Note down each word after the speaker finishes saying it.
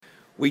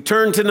We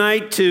turn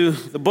tonight to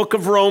the book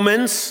of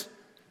Romans,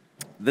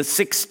 the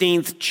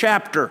 16th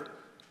chapter.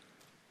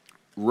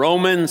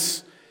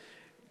 Romans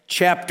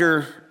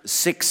chapter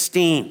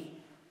 16.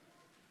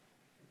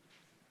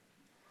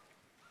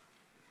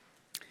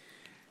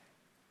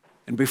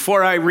 And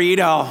before I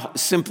read, I'll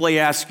simply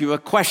ask you a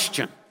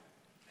question,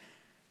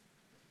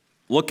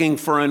 looking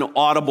for an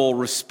audible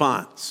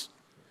response.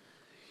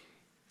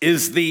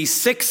 Is the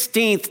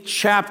 16th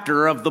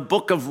chapter of the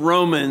book of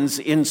Romans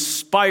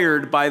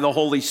inspired by the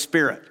Holy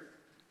Spirit?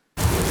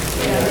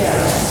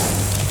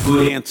 Yes.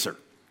 Good answer.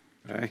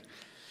 Okay.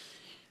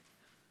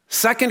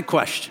 Second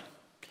question.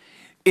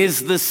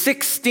 Is the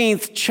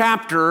 16th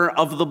chapter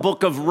of the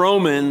book of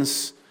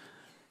Romans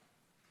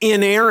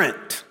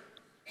inerrant?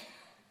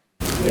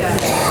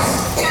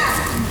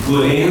 Yes.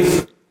 Good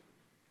answer.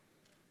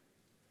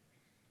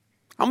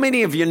 How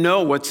many of you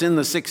know what's in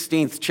the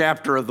 16th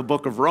chapter of the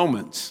book of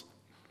Romans?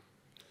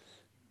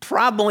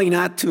 Probably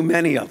not too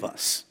many of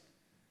us,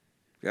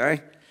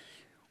 okay?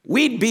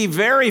 We'd be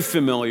very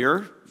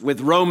familiar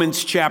with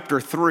Romans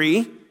chapter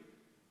 3.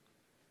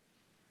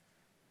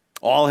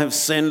 All have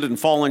sinned and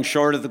fallen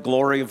short of the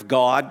glory of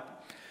God.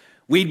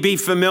 We'd be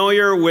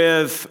familiar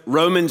with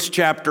Romans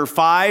chapter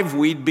 5.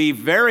 We'd be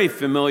very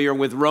familiar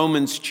with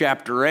Romans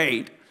chapter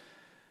 8.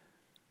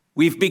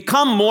 We've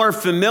become more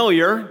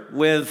familiar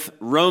with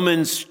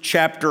Romans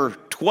chapter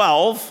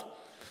 12.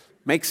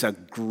 Makes a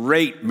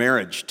great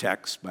marriage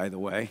text, by the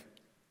way.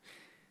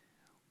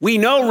 We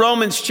know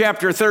Romans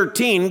chapter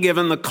 13,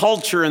 given the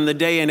culture and the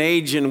day and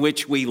age in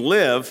which we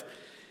live.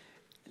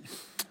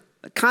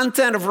 The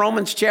content of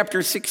Romans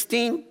chapter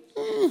 16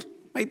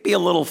 might be a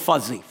little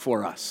fuzzy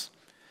for us.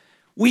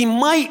 We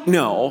might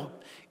know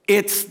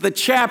it's the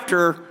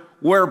chapter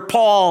where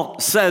Paul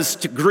says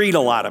to greet a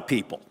lot of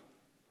people.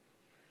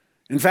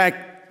 In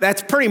fact,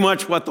 that's pretty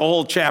much what the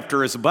whole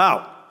chapter is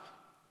about.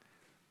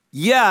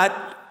 Yet,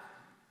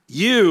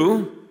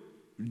 you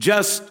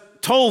just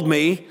told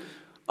me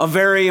a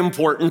very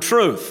important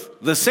truth.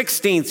 The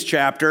 16th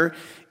chapter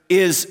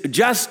is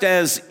just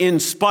as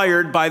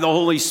inspired by the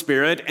Holy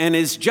Spirit and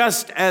is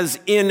just as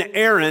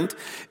inerrant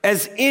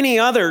as any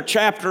other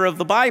chapter of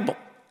the Bible.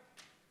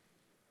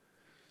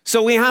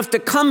 So we have to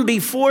come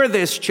before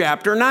this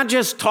chapter, not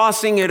just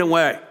tossing it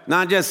away,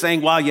 not just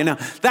saying, well,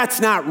 that's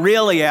not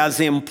really as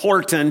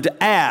important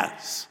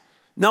as.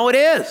 No, it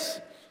is.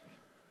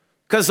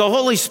 Because the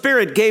Holy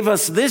Spirit gave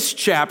us this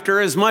chapter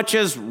as much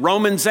as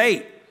Romans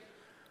 8.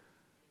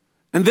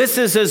 And this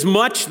is as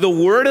much the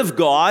Word of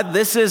God,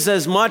 this is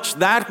as much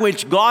that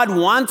which God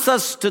wants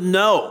us to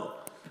know,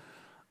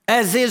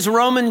 as is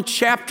Romans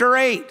chapter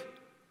 8,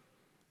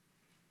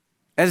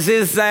 as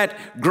is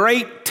that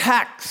great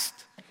text.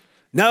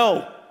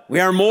 No, we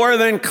are more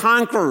than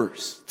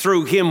conquerors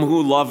through him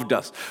who loved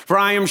us. For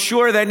I am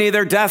sure that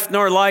neither death,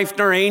 nor life,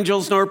 nor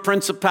angels, nor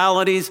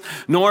principalities,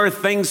 nor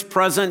things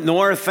present,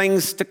 nor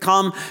things to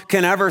come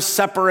can ever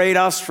separate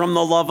us from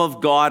the love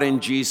of God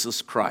in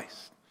Jesus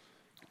Christ.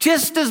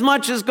 Just as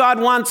much as God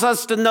wants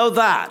us to know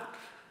that,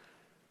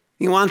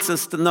 he wants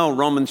us to know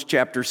Romans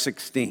chapter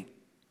 16.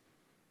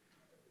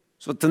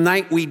 So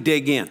tonight we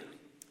dig in.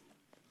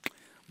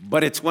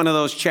 But it's one of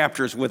those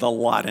chapters with a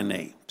lot of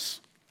names.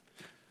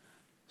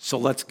 So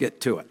let's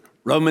get to it.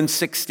 Romans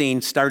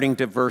 16, starting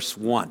to verse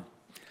 1.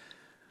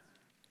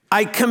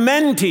 I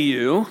commend to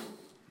you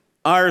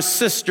our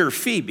sister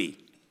Phoebe,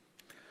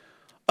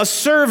 a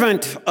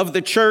servant of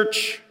the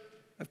church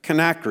of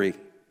Kenachri,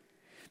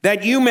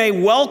 that you may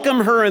welcome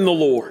her in the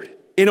Lord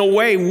in a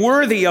way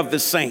worthy of the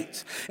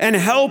saints, and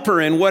help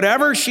her in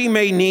whatever she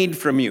may need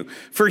from you.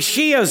 For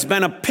she has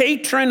been a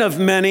patron of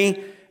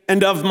many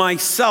and of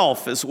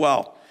myself as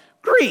well.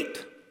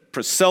 Greet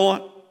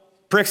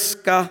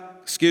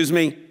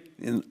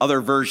in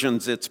other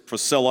versions it's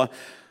Priscilla.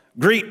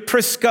 Greet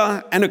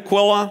Prisca and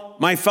Aquila,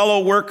 my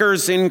fellow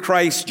workers in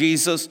Christ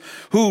Jesus,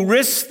 who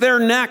risked their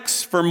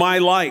necks for my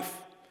life,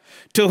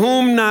 to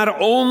whom not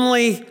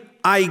only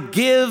I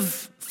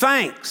give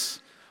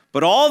thanks,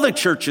 but all the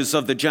churches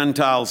of the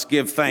Gentiles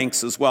give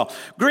thanks as well.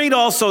 Greet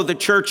also the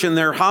church in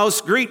their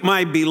house. Greet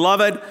my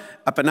beloved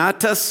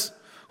Epaphras,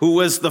 who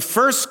was the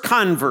first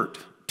convert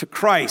to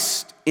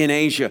Christ in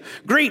Asia.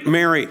 Greet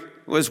Mary,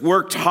 who has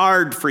worked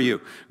hard for you.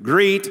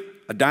 Greet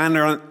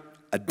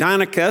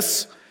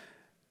Adonicus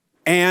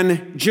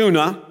and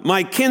Juna,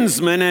 my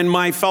kinsmen and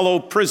my fellow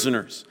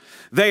prisoners.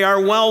 They are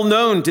well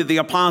known to the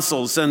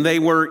apostles, and they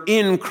were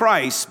in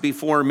Christ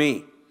before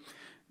me.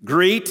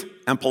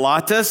 Greet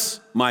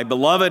Ampliatus, my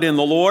beloved in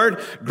the Lord.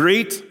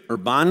 Greet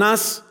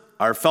Urbanus,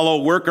 our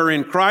fellow worker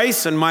in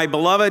Christ, and my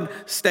beloved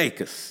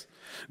Stachys.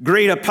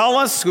 Greet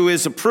Apelles, who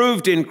is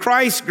approved in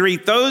Christ.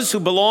 Greet those who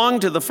belong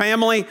to the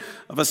family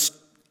of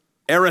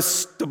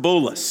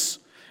Aristobulus.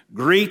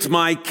 Greet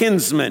my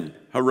kinsman,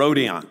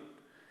 Herodion.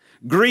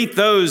 Greet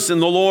those in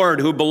the Lord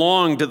who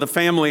belong to the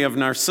family of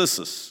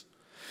Narcissus.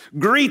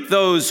 Greet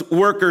those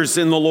workers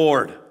in the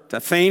Lord,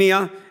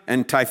 Tithania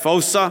and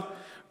Typhosa.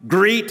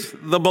 Greet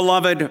the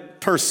beloved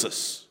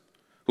Persis,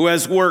 who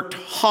has worked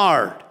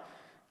hard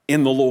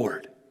in the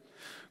Lord.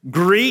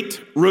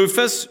 Greet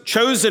Rufus,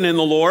 chosen in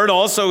the Lord,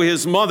 also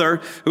his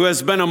mother, who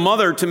has been a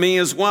mother to me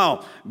as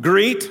well.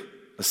 Greet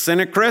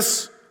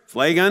Asyncritus,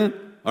 Phlegon,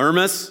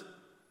 Hermas,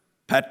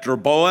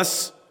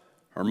 Patrobas,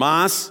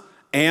 Hermas,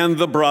 and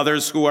the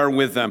brothers who are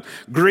with them.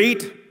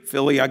 Greet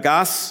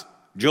Philologus,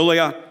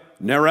 Julia,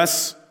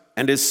 Nereus,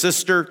 and his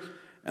sister,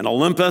 and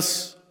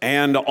Olympus,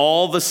 and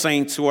all the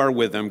saints who are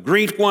with them.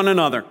 Greet one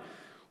another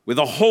with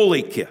a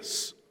holy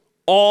kiss.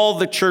 All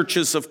the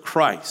churches of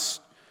Christ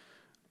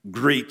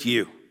greet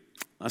you.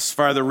 Thus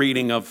far the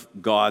reading of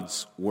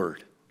God's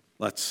word.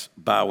 Let's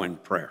bow in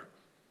prayer.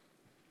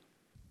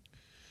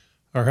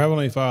 Our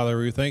Heavenly Father,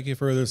 we thank you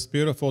for this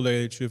beautiful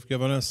day that you've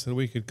given us that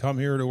we could come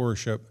here to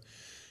worship.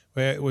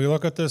 We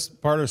look at this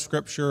part of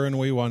Scripture and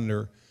we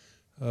wonder,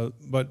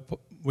 but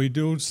we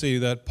do see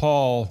that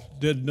Paul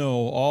did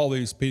know all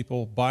these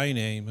people by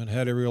name and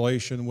had a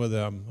relation with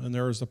them. And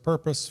there is a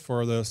purpose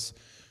for this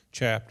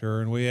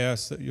chapter. And we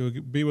ask that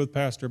you be with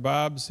Pastor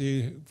Bob as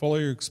he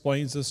fully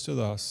explains this to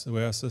us.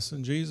 We ask this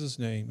in Jesus'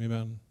 name.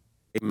 Amen.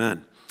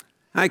 Amen.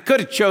 I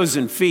could have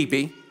chosen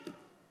Phoebe.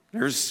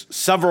 There's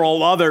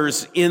several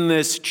others in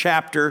this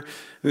chapter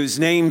whose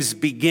names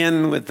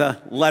begin with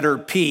the letter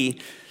P,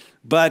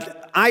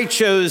 but I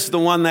chose the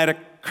one that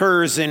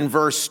occurs in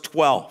verse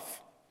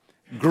 12.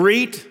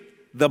 Greet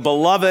the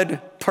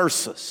beloved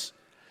Persis,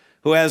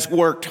 who has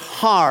worked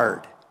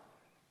hard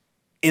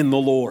in the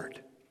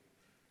Lord.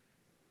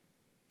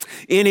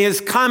 In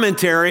his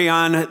commentary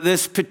on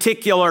this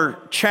particular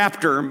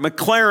chapter,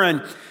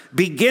 McLaren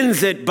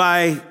begins it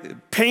by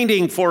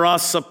painting for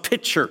us a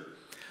picture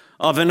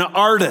of an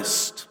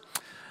artist.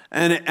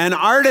 An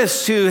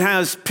artist who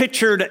has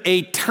pictured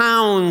a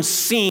town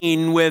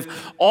scene with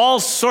all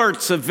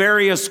sorts of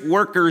various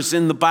workers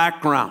in the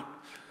background.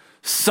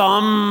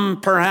 Some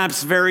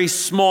perhaps very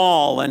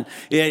small, and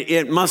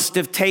it must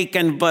have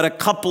taken but a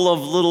couple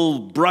of little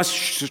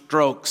brush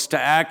strokes to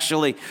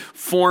actually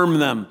form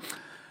them.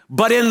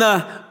 But in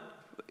the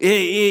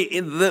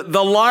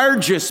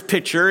largest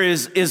picture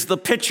is the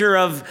picture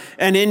of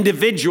an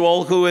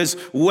individual who is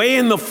way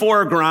in the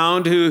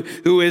foreground,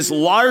 who is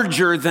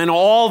larger than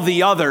all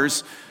the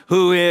others,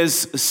 who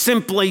is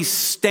simply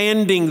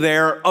standing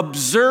there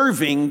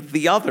observing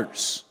the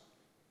others.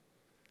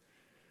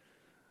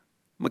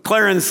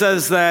 McLaren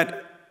says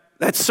that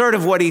that's sort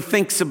of what he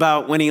thinks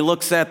about when he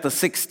looks at the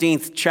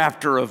 16th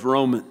chapter of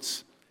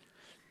Romans.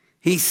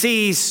 He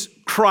sees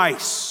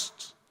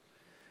Christ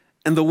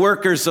and the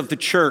workers of the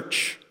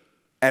church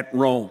at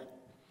Rome.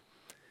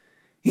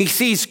 He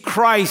sees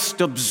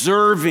Christ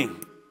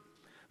observing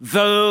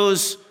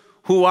those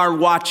who are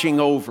watching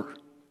over.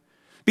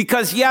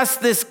 Because yes,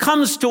 this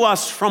comes to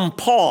us from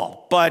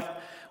Paul, but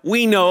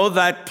we know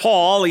that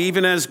Paul,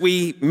 even as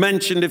we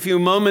mentioned a few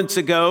moments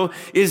ago,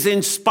 is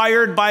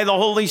inspired by the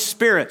Holy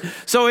Spirit.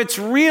 So it's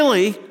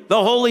really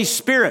the Holy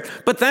Spirit.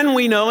 But then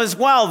we know as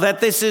well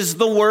that this is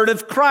the word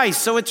of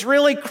Christ. So it's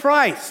really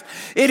Christ.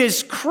 It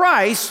is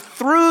Christ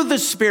through the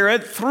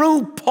Spirit,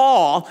 through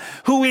Paul,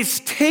 who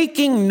is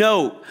taking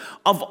note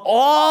of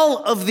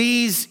all of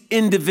these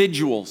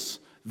individuals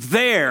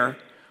there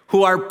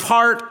who are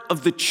part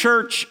of the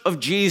church of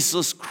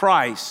Jesus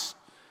Christ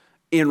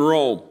in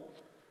Rome.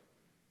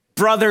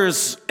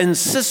 Brothers and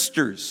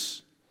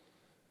sisters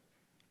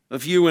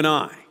of you and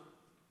I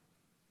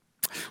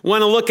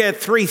want to look at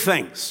three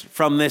things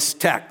from this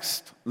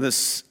text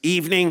this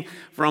evening,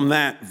 from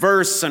that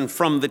verse and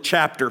from the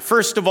chapter.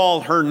 First of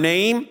all, her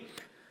name.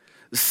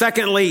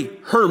 Secondly,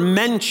 her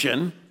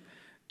mention.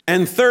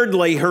 And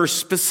thirdly, her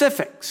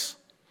specifics.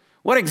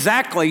 What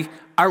exactly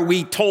are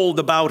we told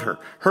about her?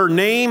 Her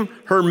name,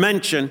 her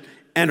mention,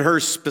 and her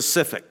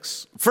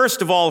specifics.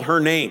 First of all, her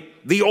name,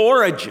 the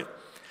origin.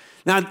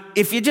 Now,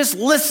 if you just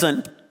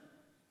listen,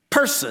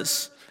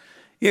 Persis,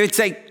 you'd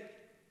say,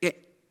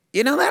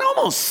 that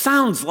almost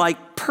sounds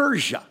like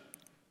Persia.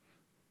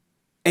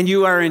 And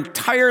you are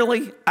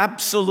entirely,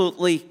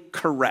 absolutely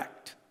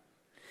correct.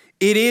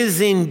 It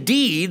is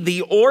indeed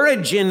the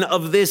origin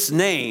of this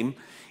name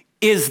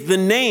is the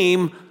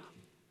name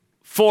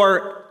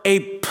for a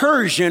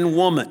Persian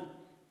woman.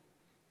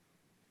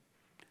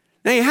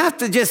 Now, you have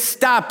to just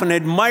stop and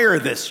admire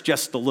this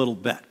just a little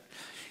bit.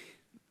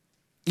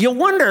 You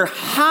wonder,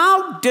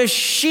 how does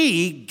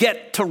she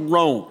get to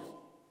Rome?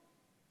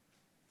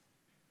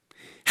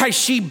 Has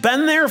she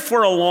been there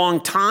for a long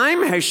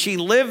time? Has she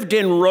lived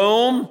in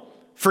Rome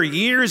for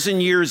years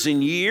and years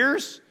and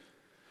years?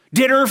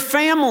 Did her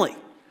family?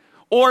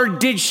 Or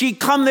did she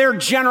come there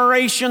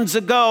generations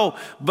ago,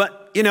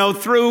 but,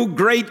 through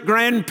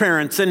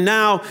great-grandparents, and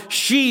now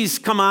she's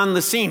come on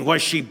the scene?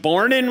 Was she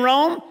born in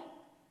Rome?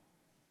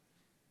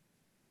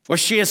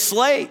 Was she a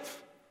slave? Was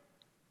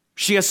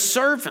she a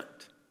servant?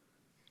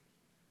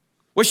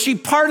 Was she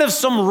part of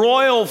some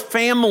royal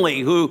family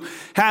who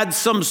had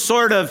some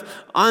sort of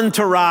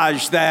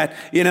entourage that,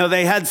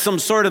 they had some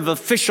sort of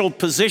official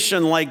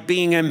position like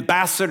being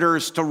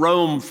ambassadors to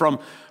Rome from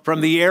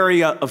the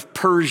area of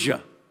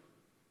Persia?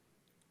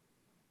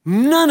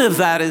 None of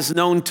that is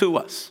known to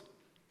us,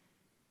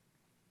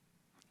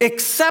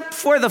 except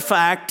for the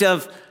fact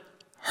of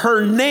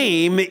her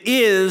name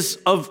is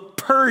of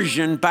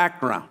Persian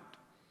background.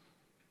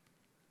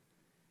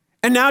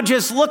 And now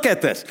just look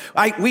at this.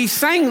 We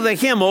sang the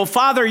hymn, "O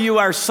Father, you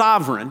are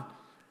sovereign,"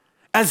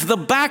 as the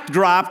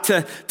backdrop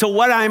to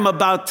what I'm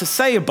about to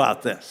say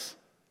about this.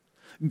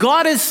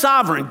 God is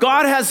sovereign.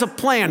 God has a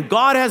plan.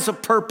 God has a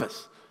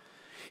purpose.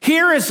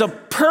 Here is a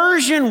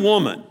Persian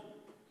woman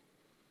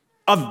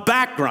of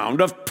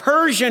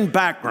Persian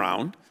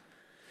background,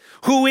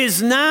 who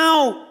is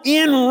now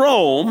in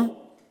Rome,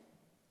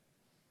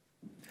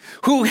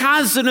 who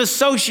has an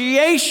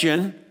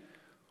association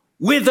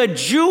with a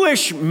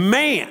Jewish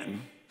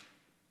man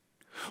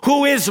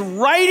who is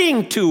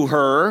writing to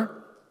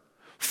her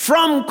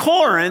from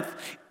Corinth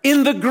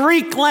in the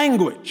Greek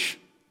language.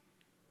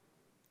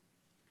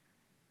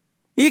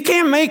 You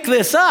can't make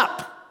this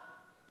up.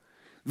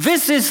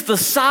 This is the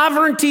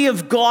sovereignty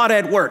of God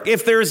at work.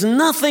 If there's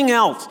nothing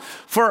else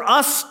for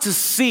us to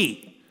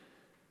see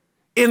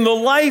in the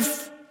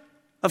life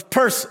of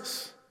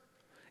Persis,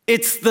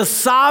 it's the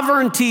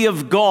sovereignty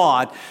of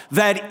God,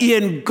 that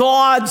in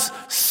God's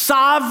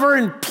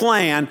sovereign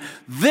plan,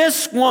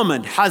 this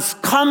woman has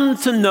come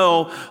to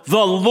know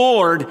the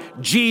Lord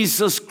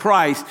Jesus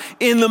Christ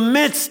in the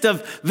midst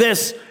of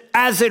this,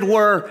 as it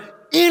were,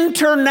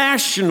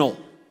 international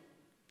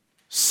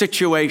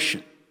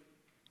situation.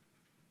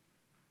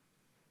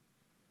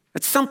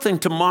 It's something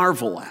to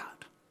marvel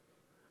at.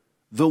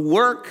 The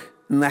work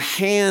and the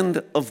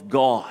hand of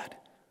God.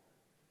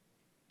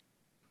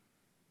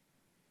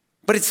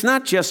 But it's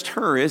not just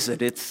her, is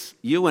it? It's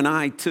you and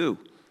I too,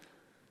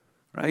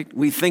 right?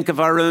 We think of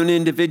our own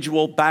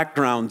individual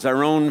backgrounds,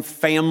 our own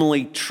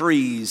family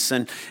trees,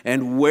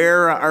 and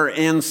where our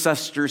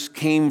ancestors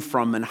came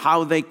from and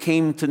how they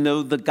came to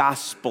know the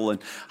gospel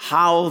and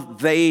how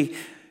they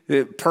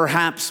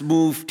perhaps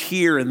moved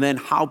here, and then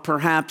how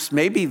perhaps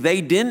maybe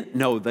they didn't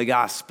know the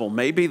gospel.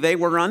 Maybe they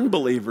were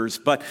unbelievers.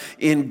 But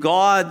in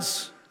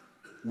God's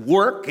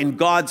work, in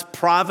God's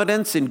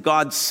providence, in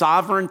God's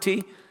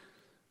sovereignty,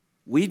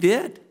 we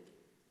did.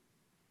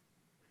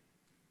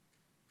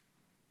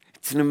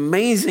 It's an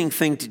amazing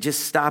thing to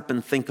just stop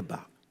and think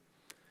about.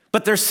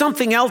 But there's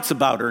something else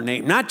about her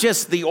name, not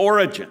just the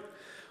origin,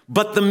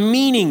 but the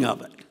meaning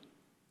of it.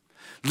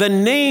 The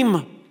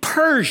name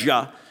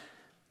Persia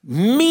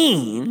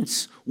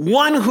means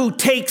one who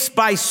takes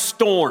by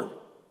storm.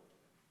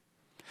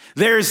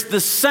 There's the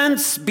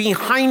sense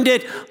behind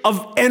it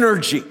of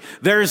energy.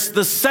 There's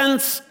the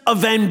sense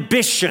of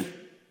ambition.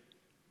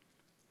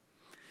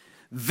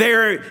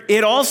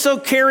 It also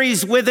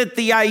carries with it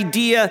the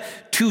idea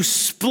to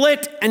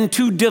split and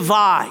to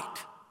divide.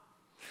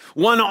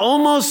 One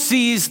almost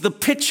sees the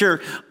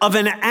picture of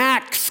an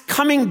axe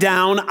coming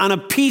down on a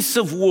piece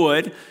of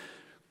wood,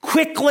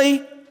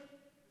 quickly,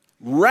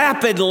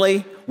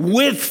 rapidly,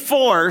 with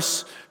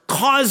force,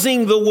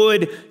 causing the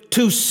wood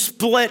to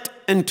split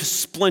and to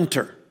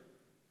splinter.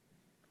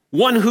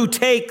 One who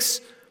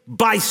takes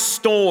by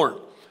storm,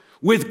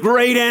 with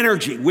great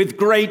energy, with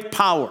great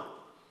power.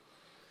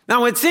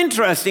 Now, what's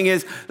interesting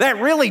is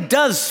that really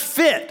does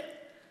fit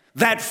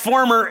that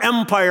former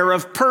empire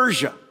of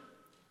Persia,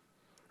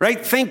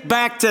 right? Think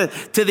back to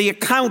the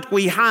account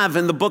we have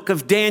in the book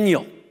of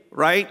Daniel,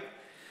 right?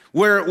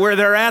 Where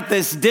they're at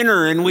this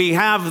dinner and we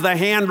have the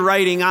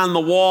handwriting on the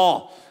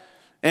wall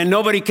and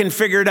nobody can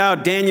figure it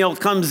out. Daniel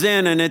comes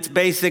in and it's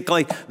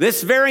basically,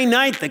 this very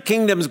night the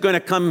kingdom's going to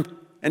come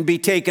and be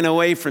taken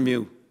away from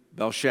you,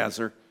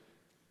 Belshazzar.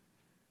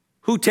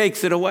 Who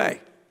takes it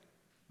away?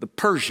 The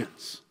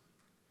Persians.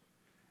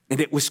 And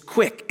it was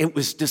quick, it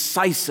was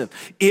decisive,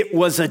 it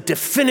was a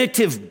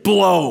definitive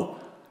blow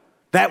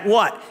that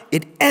what?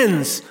 It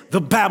ends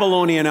the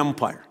Babylonian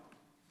Empire.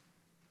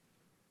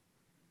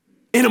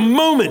 In a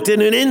moment,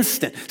 in an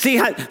instant. See,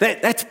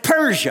 that's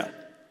Persia.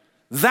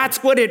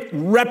 That's what it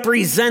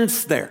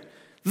represents there.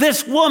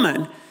 This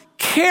woman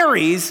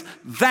carries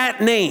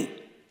that name.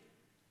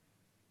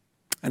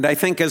 And I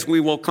think as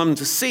we will come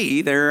to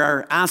see, there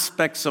are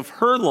aspects of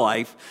her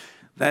life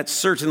that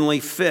certainly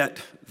fit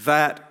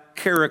that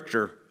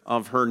character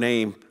of her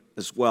name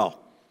as well.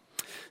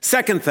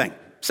 Second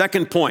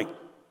point,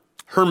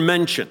 her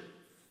mention.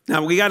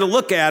 Now we got to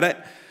look at it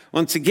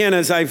once again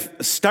as I've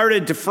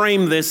started to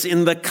frame this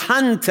in the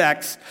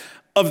context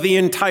of the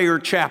entire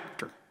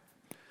chapter.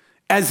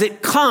 As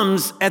it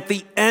comes at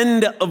the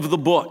end of the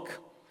book.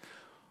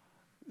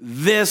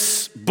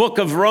 This book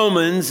of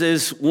Romans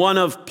is one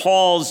of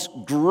Paul's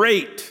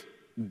great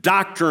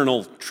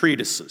doctrinal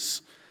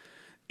treatises.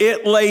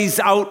 It lays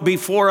out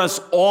before us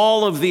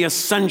all of the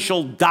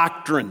essential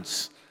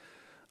doctrines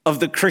of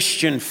the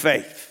Christian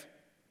faith.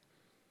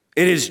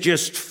 It is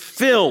just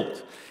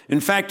filled. In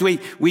fact, we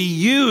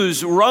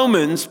use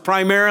Romans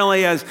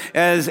primarily as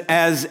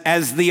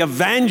the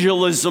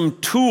evangelism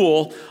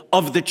tool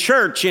of the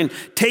church in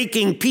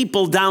taking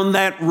people down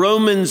that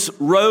Romans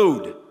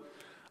road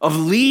of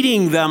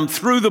leading them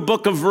through the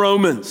book of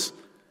Romans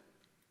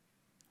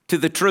to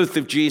the truth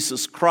of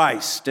Jesus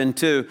Christ and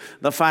to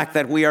the fact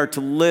that we are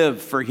to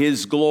live for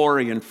his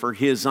glory and for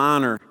his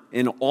honor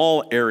in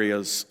all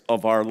areas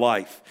of our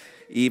life.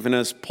 even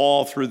as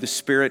Paul, through the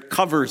Spirit,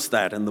 covers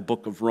that in the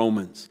book of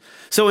Romans.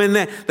 So in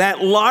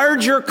that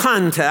larger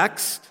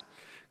context,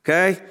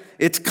 okay,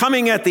 it's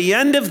coming at the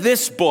end of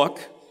this book,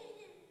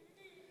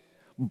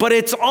 but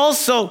it's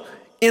also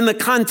in the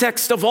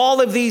context of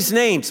all of these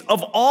names,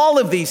 of all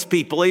of these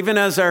people, even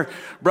as our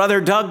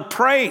brother Doug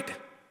prayed,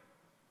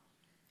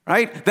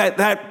 right?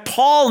 That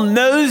Paul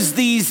knows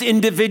these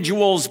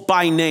individuals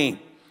by name,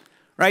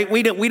 right?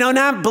 We do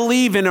not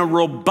believe in a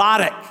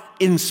robotic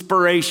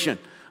inspiration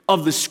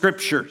of the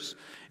scriptures.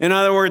 In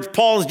other words,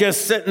 Paul's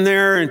just sitting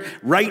there and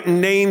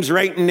writing names.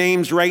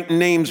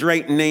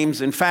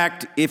 In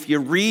fact, if you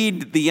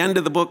read the end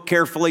of the book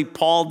carefully,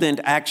 Paul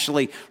didn't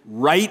actually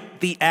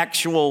write the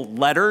actual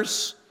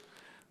letters.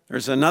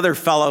 There's another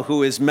fellow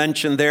who is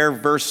mentioned there,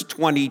 verse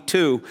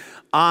 22.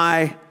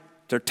 I,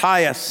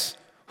 Tertius,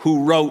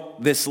 who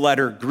wrote this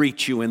letter,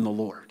 greet you in the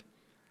Lord.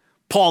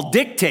 Paul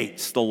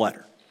dictates the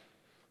letter.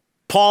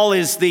 Paul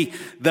is the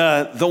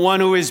one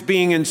who is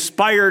being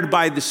inspired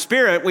by the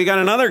Spirit. We got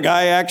another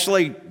guy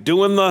actually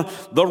doing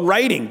the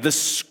writing, the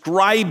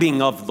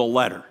scribing of the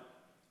letter.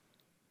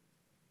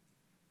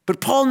 But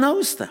Paul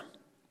knows them.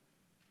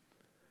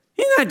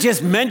 He's not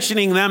just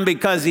mentioning them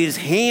because his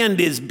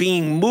hand is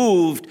being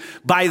moved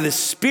by the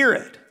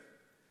Spirit.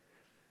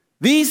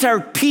 These are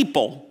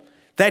people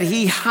that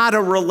he had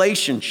a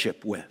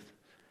relationship with.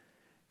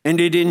 And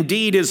it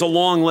indeed is a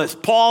long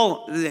list.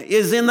 Paul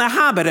is in the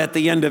habit at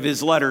the end of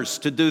his letters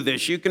to do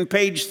this. You can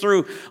page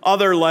through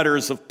other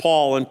letters of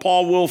Paul, and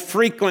Paul will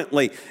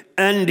frequently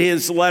end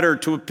his letter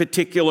to a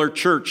particular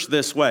church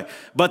this way.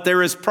 But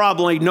there is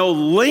probably no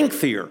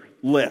lengthier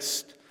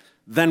list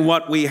than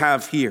what we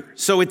have here.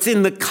 So it's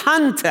in the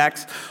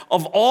context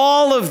of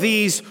all of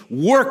these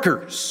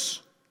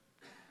workers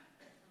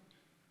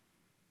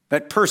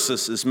that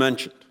Persis is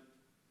mentioned.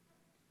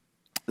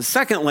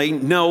 Secondly,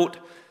 note,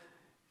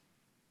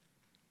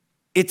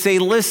 it's a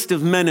list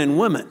of men and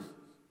women.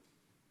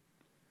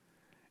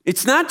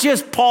 It's not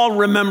just Paul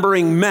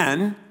remembering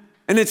men,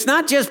 and it's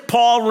not just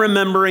Paul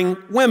remembering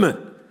women.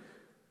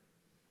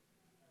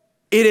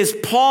 It is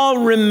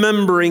Paul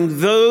remembering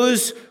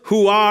those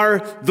who are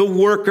the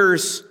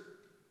workers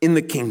in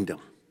the kingdom.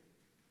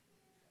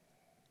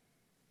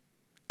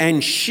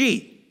 And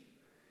she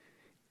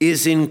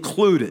is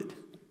included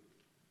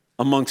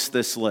amongst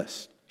this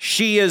list.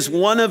 She is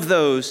one of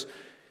those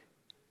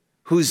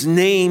whose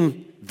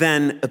name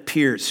then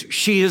appears.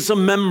 She is a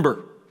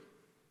member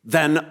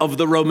then of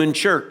the Roman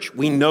church.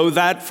 We know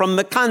that from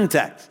the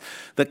context.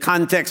 The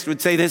context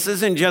would say this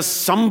isn't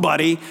just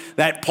somebody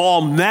that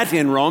Paul met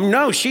in Rome.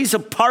 No, she's a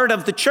part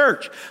of the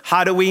church.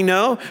 How do we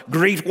know?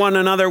 Greet one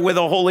another with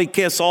a holy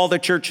kiss. All the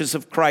churches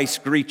of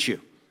Christ greet you.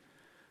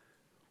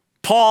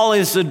 Paul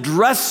is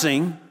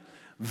addressing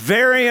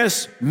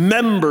various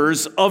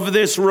members of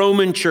this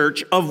Roman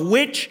church, of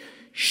which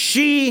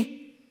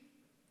she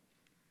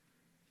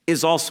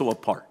is also a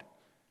part.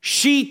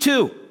 She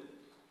too,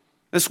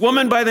 this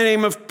woman by the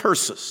name of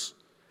Persis,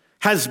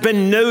 has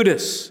been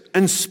noticed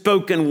and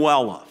spoken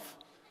well of.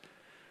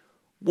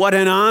 What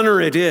an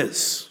honor it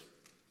is,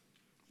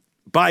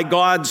 by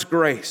God's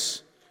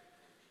grace,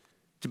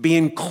 to be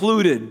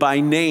included by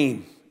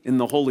name in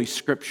the Holy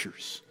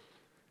Scriptures,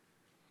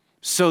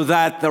 so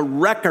that the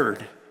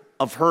record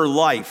of her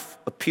life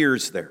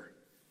appears there.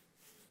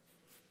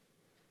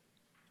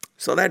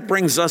 So that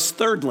brings us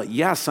thirdly.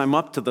 Yes, I'm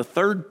up to the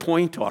third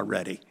point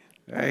already.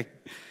 Okay?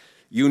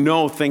 You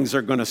know things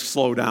are going to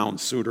slow down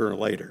sooner or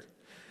later.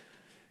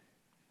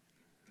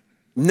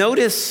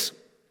 Notice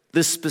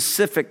the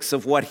specifics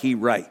of what he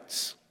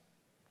writes.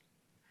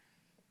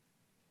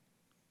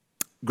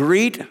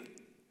 Greet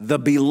the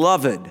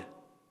beloved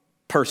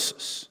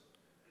Persis,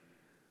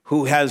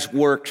 who has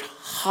worked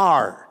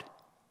hard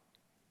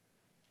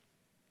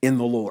in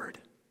the Lord.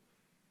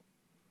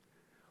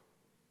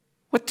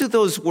 What do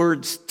those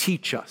words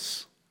teach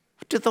us?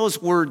 What do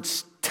those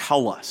words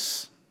tell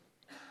us?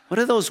 What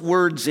do those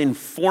words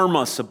inform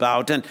us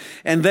about? And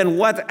then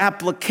what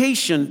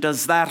application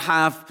does that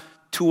have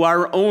to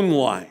our own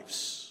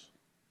lives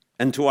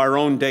and to our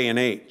own day and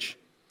age?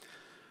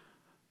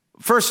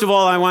 First of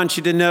all, I want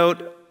you to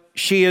note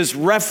she is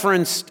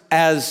referenced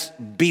as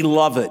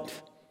beloved.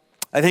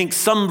 I think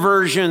some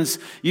versions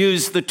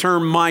use the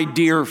term my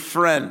dear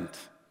friend.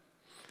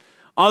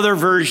 Other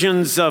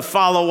versions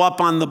follow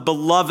up on the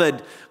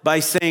beloved by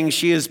saying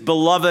she is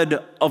beloved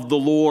of the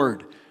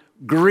Lord.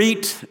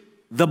 Greet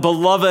the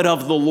beloved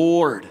of the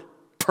Lord,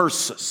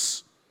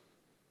 Persis.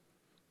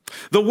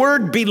 The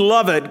word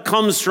beloved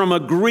comes from a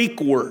Greek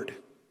word,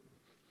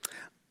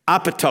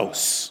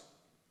 agapetos,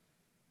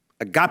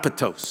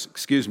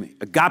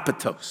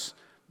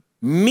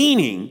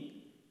 meaning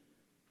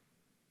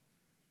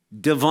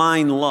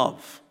divine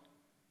love.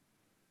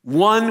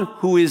 One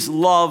who is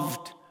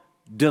loved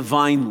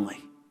divinely.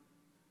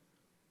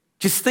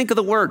 Just think of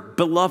the word,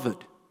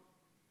 beloved.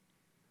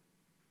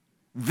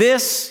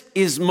 This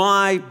is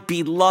my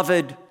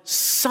beloved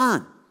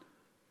Son,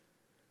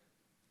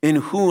 in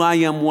whom I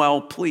am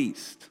well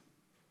pleased.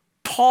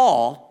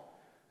 Paul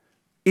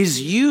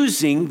is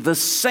using the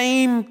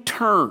same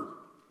term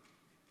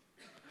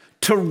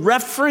to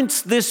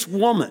reference this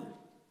woman,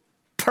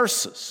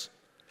 Persis,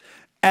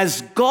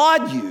 as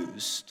God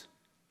used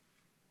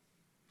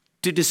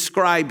to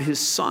describe his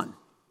son.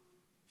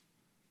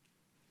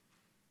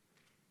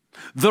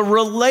 The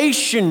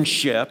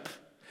relationship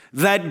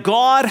that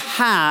God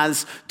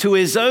has to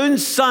his own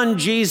son,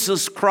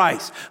 Jesus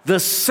Christ, the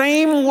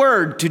same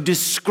word to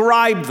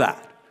describe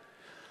that,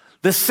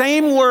 the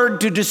same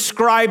word to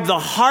describe the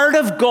heart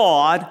of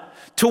God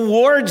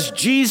towards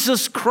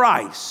Jesus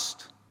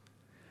Christ,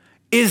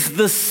 is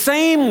the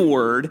same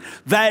word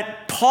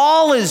that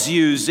Paul is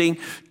using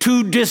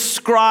to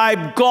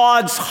describe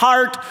God's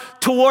heart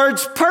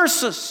towards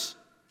Persis.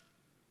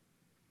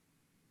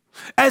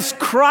 As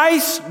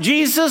Christ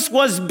Jesus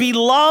was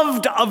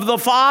beloved of the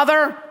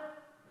Father,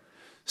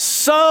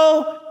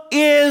 so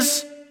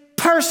is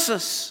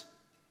Persis.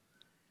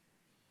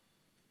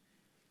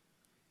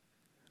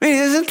 I mean,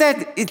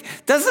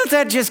 doesn't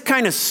that just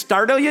kind of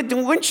startle you?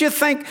 Wouldn't you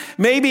think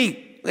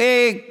maybe,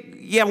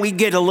 we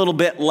get a little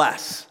bit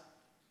less?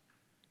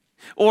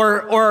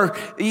 Or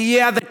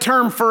the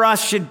term for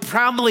us should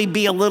probably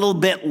be a little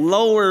bit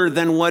lower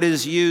than what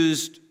is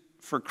used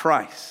for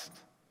Christ.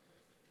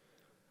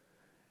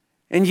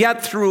 And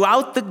yet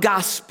throughout the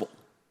gospel,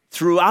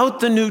 throughout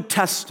the New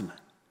Testament,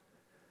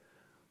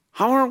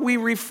 how are we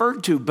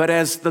referred to but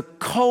as the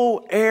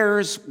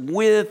co-heirs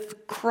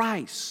with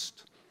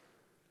Christ?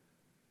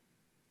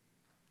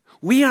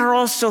 We are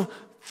also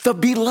the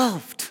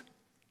beloved.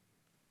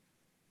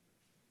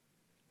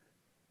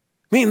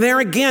 I mean, there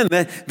again,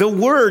 the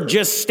word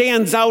just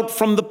stands out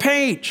from the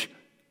page.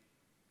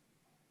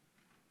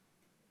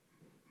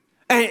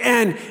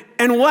 And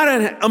what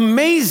an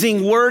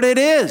amazing word it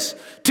is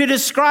to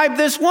describe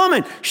this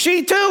woman.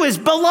 She too is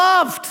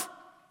beloved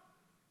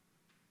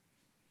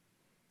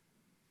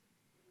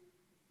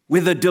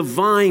with a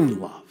divine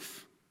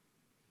love,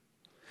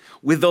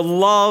 with a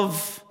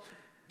love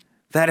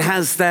that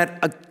has that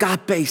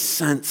agape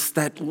sense,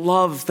 that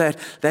love that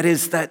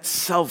is that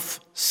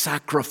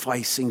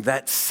self-sacrificing,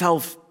 that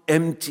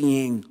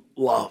self-emptying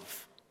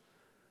love.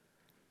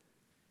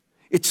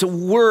 It's a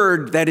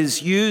word that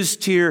is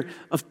used here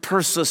of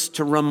Persis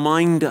to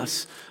remind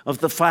us of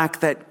the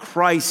fact that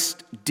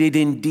Christ did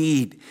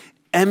indeed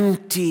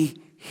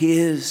empty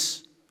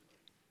his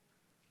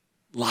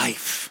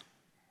life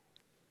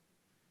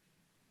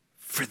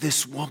for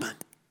this woman,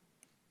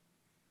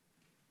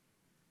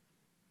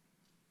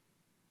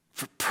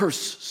 for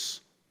Persis.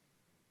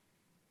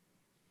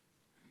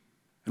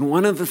 And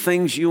one of the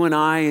things you and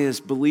I as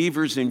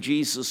believers in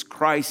Jesus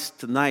Christ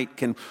tonight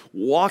can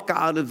walk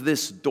out of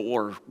this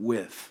door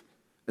with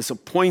as a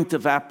point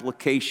of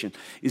application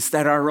is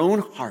that our own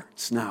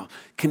hearts now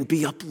can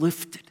be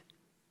uplifted.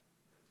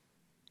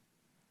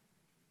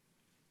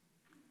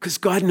 Because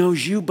God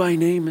knows you by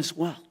name as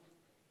well.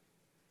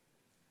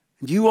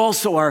 And you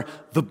also are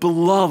the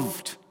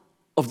beloved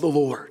of the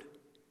Lord.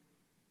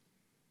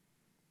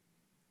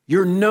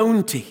 You're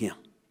known to him.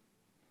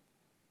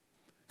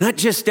 Not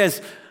just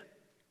as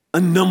a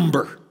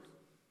number,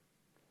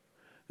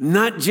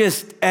 not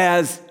just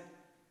as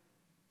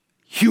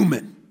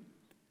human.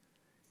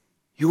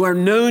 You are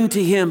known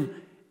to him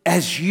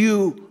as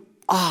you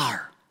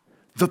are,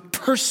 the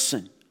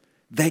person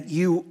that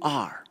you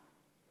are.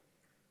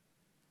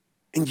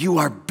 And you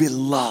are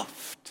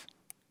beloved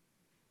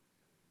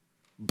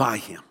by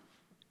him.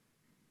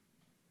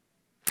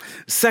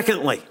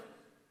 Secondly,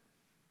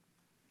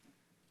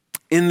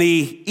 in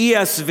the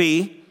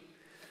ESV,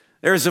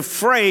 there's a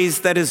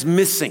phrase that is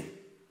missing.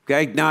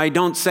 Okay? Now, I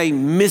don't say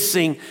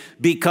missing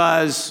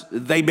because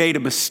they made a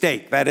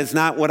mistake. That is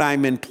not what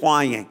I'm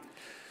implying.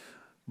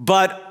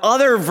 But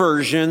other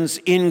versions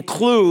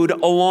include,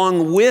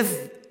 along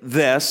with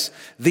this,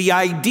 the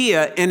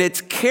idea, and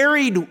it's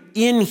carried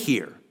in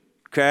here,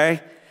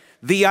 okay?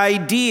 The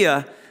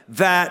idea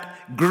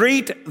that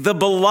greet the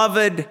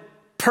beloved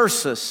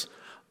Persis,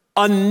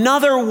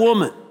 another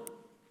woman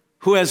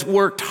who has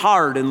worked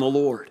hard in the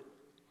Lord.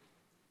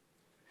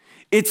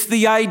 It's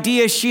the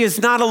idea she is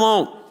not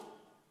alone.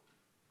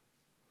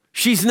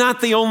 She's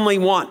not the only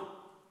one.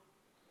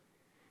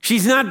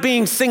 She's not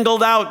being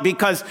singled out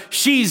because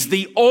she's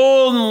the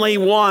only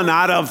one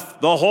out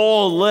of the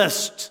whole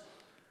list.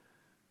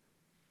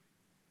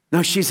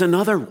 No, she's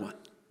another one.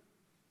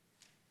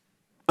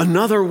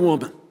 Another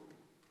woman.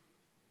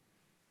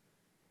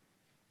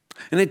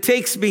 And it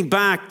takes me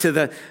back to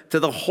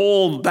the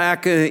whole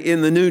back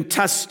in the New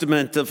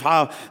Testament of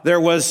how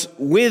there was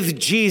with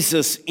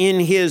Jesus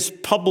in his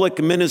public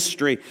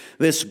ministry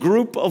this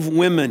group of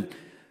women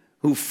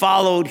who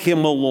followed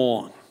him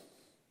along.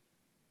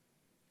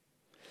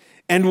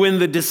 And when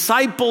the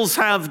disciples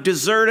have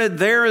deserted,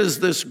 there is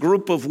this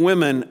group of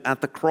women at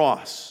the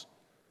cross.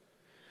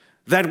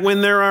 That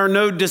when there are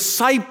no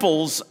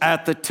disciples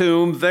at the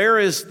tomb, there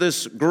is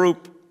this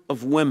group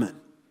of women.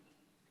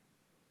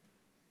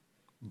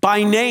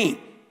 By name,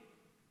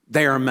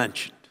 they are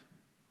mentioned.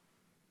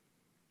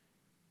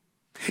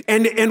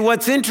 And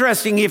what's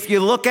interesting, if you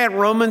look at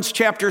Romans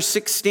chapter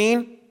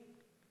 16,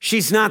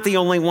 she's not the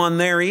only one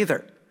there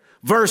either.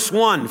 Verse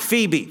 1,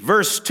 Phoebe.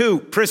 Verse 2,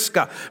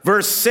 Prisca.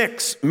 Verse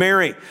 6,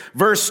 Mary.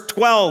 Verse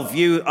 12,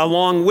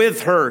 along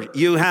with her,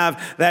 you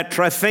have that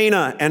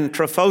Tryphena and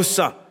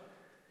Tryphosa.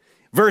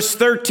 Verse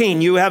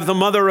 13, you have the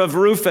mother of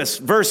Rufus.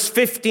 Verse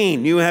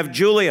 15, you have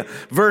Julia.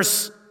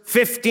 Verse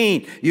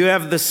 15, you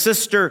have the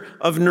sister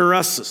of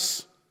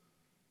Nereus.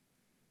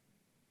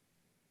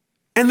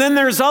 And then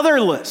there's other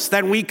lists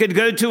that we could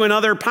go to in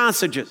other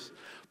passages.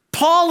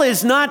 Paul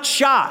is not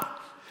shy.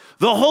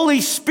 The Holy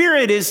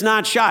Spirit is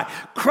not shy.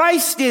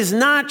 Christ is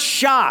not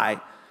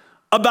shy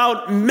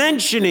about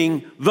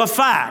mentioning the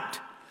fact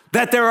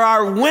that there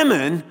are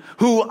women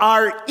who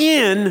are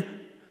in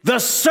the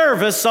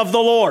service of the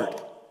Lord.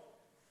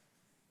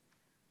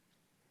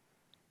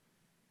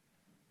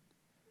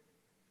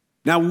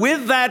 Now,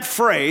 with that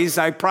phrase,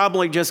 I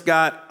probably just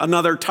got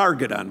another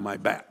target on my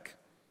back.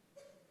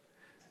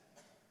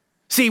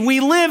 See, we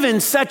live in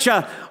such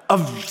a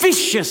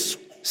vicious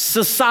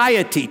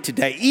society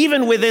today,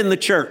 even within the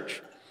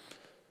church.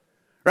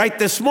 Right?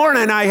 This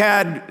morning I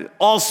had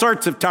all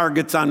sorts of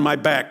targets on my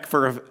back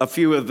for a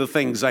few of the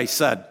things I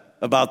said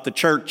about the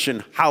church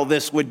and how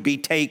this would be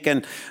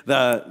taken,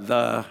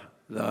 the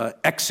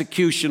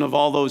execution of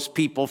all those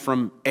people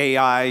from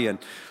AI and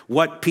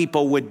what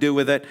people would do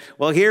with it.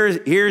 Well,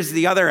 here's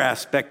the other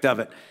aspect of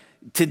it.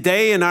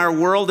 Today in our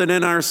world and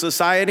in our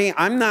society,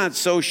 I'm not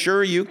so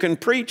sure you can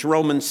preach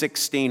Romans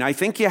 16. I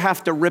think you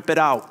have to rip it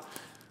out.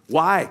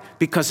 Why?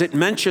 Because it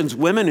mentions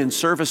women in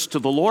service to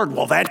the Lord.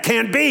 Well, that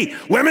can't be.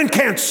 Women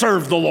can't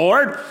serve the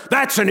Lord.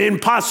 That's an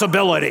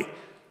impossibility.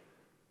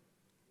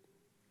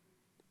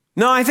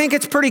 No, I think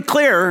it's pretty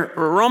clear.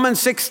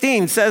 Romans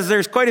 16 says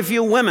there's quite a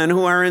few women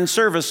who are in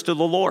service to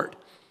the Lord.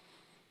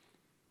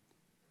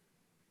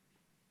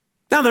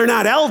 Now, they're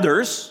not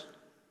elders.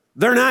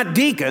 They're not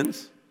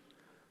deacons.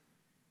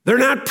 They're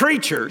not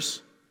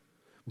preachers.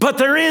 But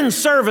they're in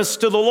service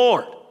to the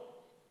Lord.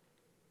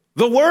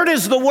 The word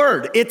is the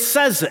word. It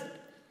says it.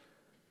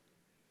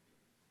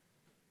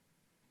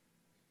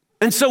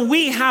 And so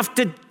we have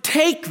to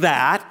take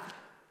that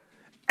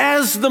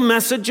as the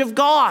message of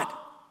God.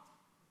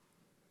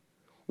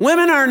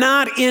 Women are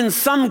not in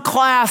some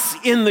class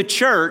in the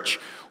church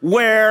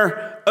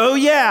where, oh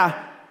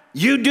yeah,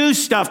 you do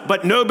stuff,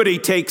 but nobody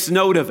takes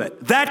note of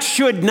it. That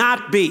should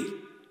not be.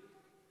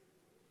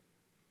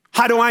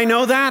 How do I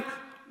know that?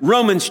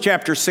 Romans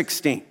chapter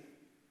 16.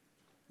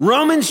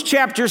 Romans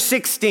chapter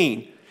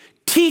 16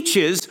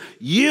 teaches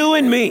you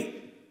and me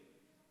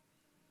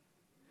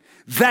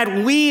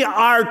that we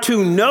are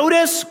to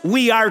notice,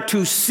 we are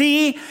to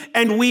see,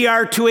 and we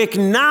are to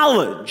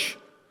acknowledge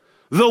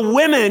the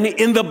women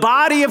in the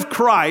body of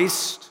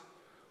Christ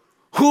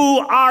who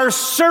are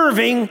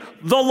serving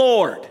the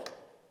Lord.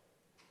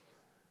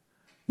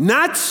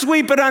 Not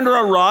sweep it under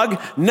a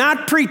rug,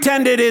 not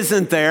pretend it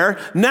isn't there,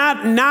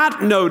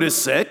 not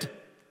notice it,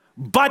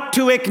 but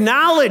to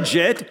acknowledge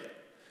it,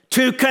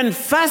 to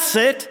confess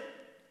it,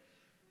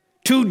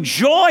 to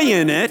joy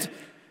in it,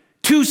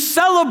 to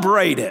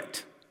celebrate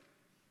it.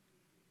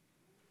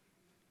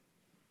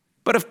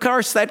 But of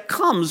course, that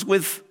comes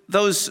with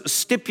those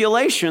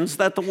stipulations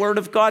that the Word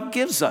of God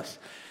gives us.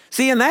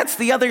 See, and that's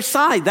the other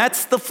side.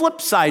 That's the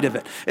flip side of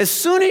it. As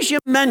soon as you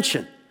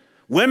mention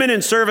women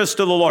in service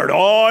to the Lord,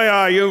 oh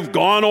yeah, you've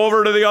gone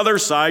over to the other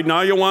side.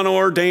 Now you want to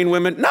ordain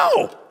women.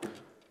 No,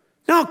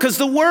 because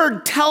the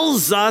Word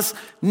tells us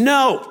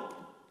no.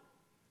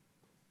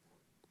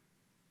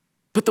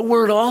 But the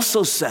Word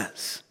also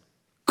says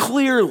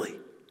clearly,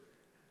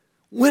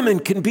 women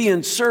can be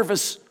in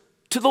service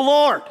to the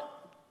Lord,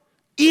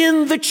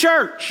 in the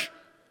church,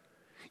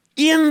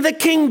 in the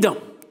kingdom.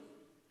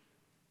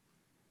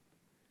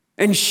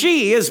 And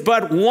she is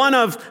but one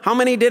of, how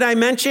many did I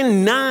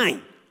mention?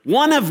 9.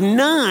 One of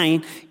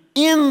 9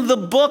 in the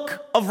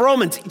book of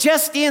Romans,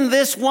 just in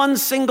this one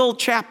single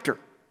chapter.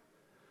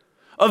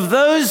 Of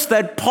those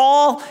that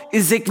Paul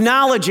is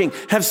acknowledging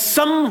have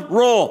some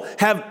role,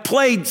 have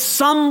played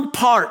some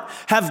part,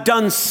 have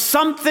done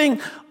something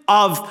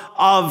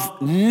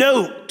of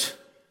note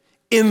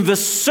in the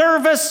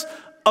service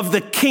of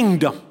the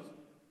kingdom.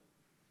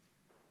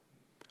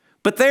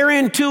 But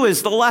therein too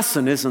is the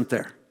lesson, isn't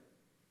there?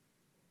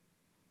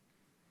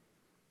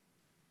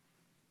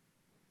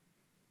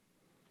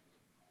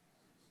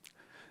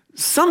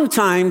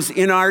 Sometimes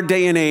in our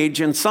day and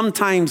age, and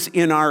sometimes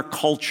in our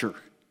culture,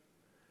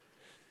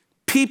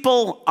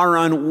 people are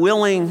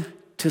unwilling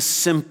to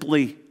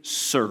simply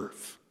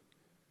serve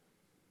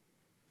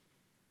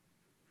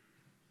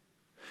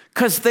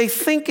because they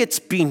think it's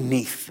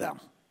beneath them.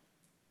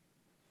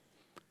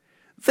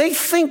 They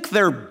think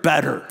they're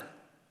better.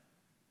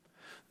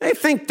 They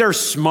think they're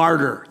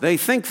smarter. They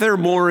think they're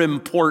more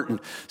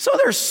important. So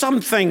there's some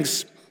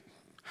things,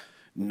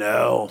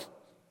 no.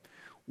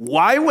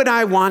 Why would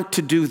I want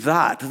to do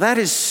that? That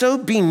is so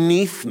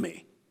beneath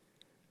me.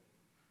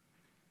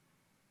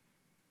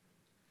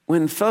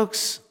 When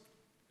folks,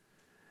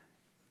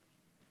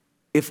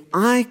 if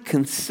I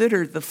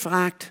considered the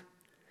fact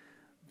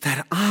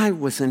that I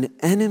was an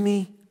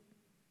enemy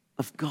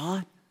of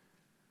God,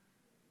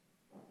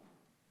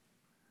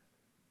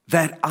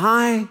 that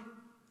I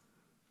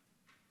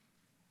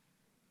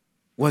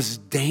was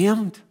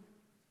damned.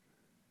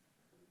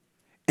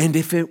 And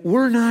if it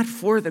were not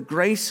for the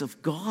grace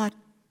of God,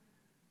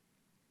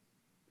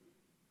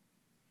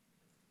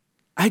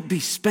 I'd be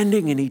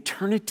spending an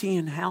eternity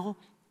in hell.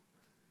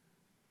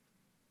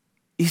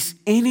 Is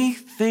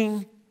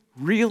anything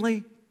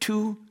really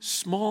too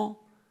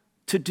small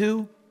to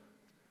do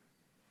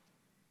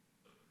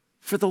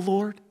for the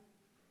Lord?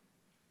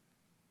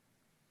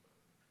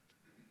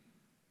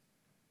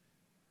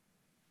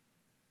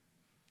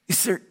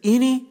 Is there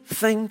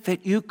anything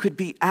that you could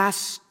be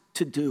asked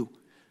to do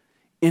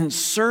in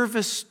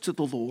service to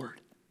the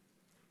Lord?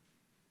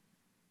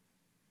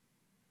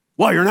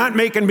 Well, you're not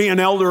making me an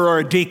elder or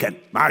a deacon.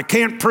 I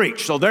can't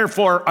preach, so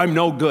therefore I'm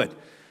no good.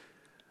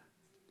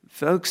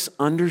 Folks,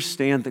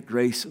 understand the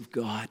grace of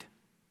God.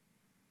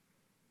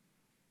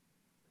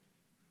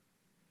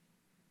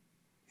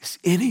 Is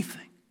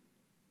anything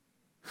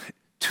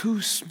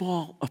too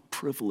small a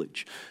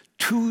privilege,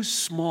 too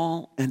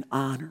small an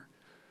honor,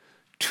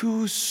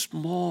 too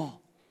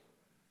small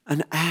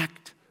an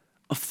act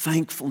of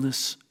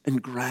thankfulness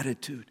and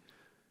gratitude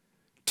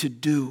to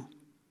do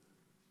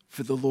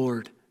for the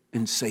Lord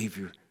and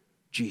Savior,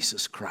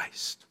 Jesus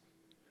Christ?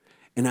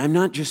 And I'm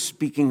not just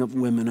speaking of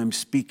women, I'm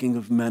speaking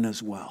of men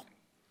as well.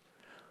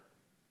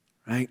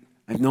 Right?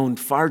 I've known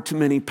far too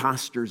many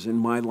pastors in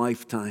my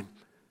lifetime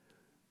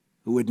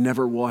who would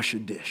never wash a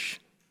dish,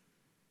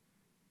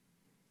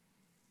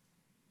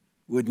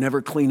 who would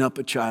never clean up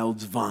a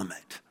child's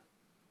vomit.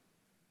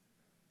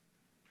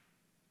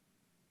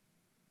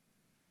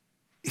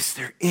 Is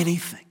there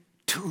anything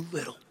too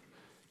little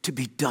to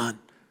be done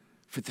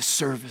for the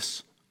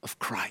service of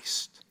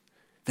Christ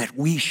that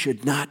we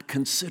should not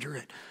consider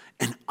it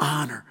an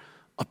honor,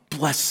 a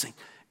blessing,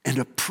 and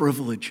a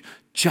privilege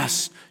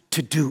just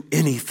to do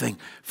anything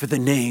for the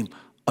name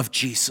of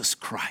Jesus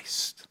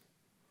Christ?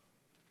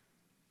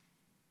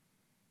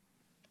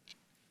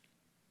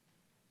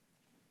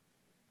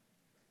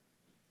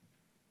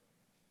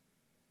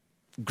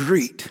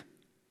 Greet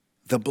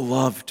the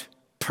beloved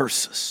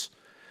Persis,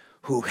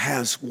 who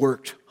has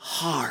worked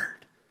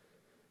hard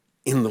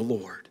in the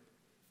Lord.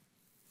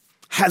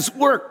 Has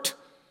worked.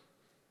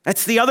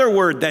 That's the other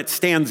word that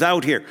stands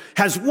out here.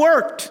 Has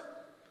worked.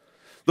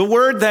 The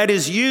word that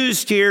is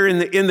used here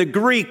in the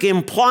Greek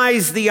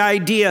implies the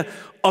idea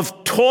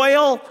of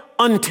toil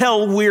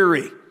until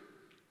weary.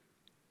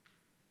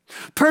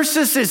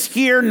 Persis is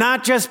here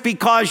not just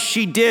because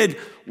she did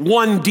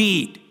one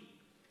deed.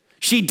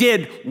 She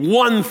did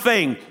one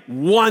thing,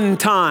 one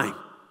time.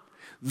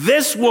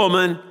 This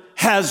woman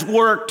has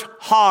worked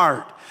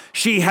hard.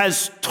 She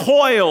has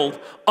toiled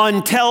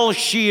until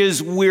she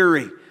is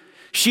weary.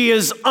 She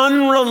is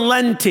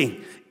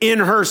unrelenting in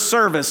her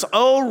service.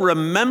 Oh,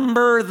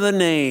 remember the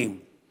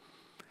name.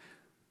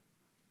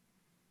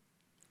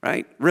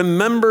 Right?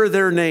 Remember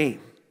their name.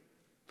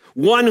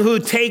 One who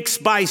takes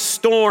by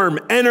storm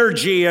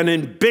energy and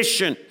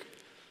ambition.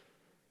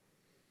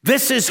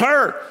 This is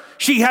her.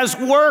 She has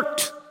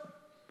worked.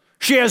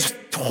 She has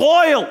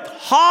toiled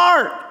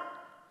hard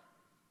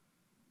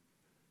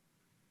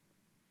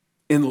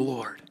in the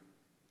Lord.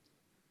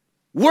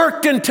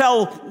 Worked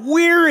until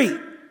weary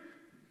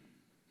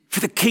for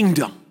the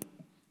kingdom.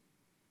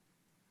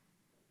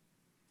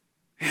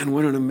 And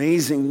what an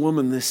amazing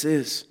woman this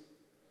is.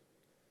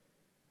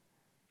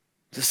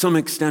 To some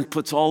extent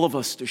puts all of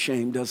us to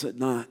shame, does it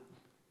not?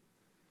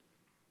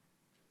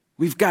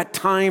 We've got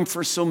time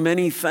for so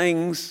many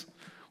things.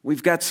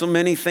 We've got so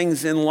many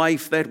things in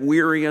life that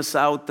weary us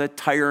out, that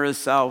tire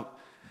us out.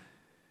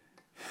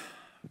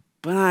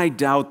 But I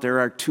doubt there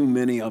are too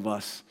many of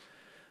us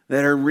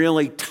that are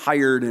really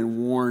tired and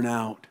worn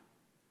out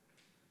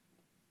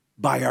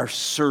by our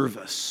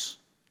service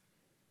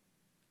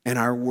and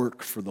our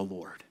work for the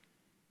Lord.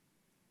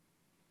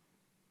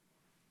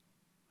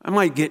 I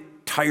might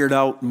get tired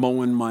out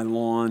mowing my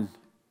lawn.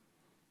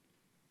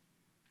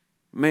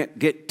 I might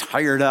get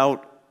tired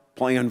out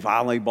playing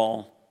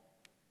volleyball.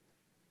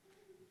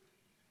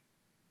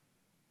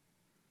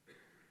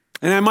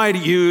 And I might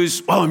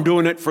use, well, I'm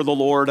doing it for the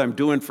Lord. I'm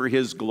doing it for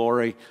His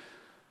glory.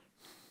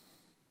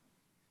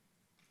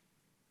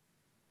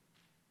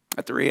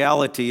 But the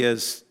reality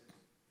is,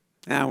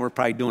 we're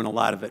probably doing a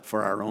lot of it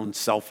for our own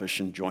selfish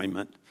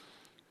enjoyment.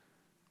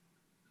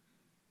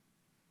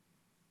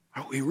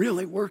 Are we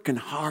really working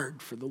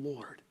hard for the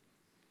Lord?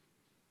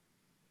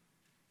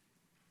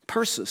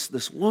 Persis,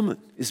 this woman,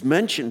 is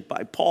mentioned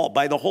by Paul,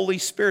 by the Holy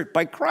Spirit,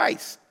 by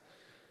Christ.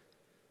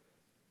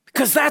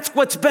 Because that's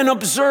what's been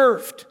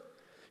observed.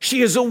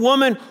 She is a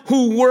woman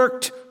who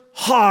worked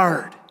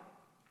hard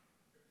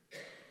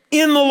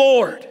in the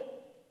Lord.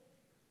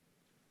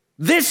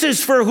 This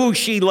is for who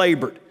she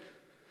labored.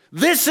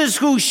 This is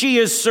who she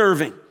is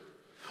serving.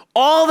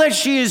 All that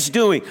she is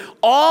doing,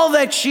 all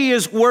that she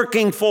is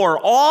working for,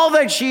 all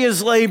that she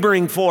is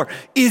laboring for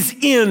is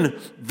in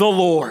the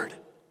Lord.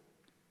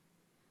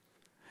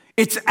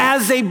 It's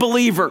as a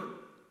believer.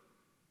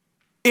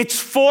 It's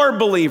for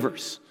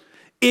believers.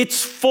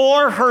 It's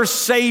for her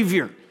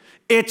Savior.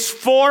 It's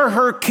for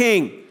her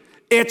King.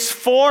 It's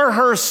for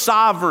her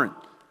sovereign.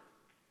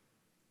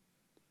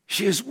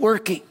 She is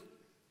working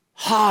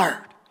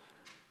hard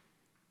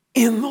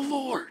in the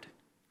Lord.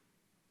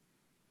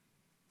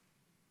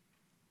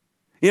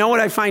 You know what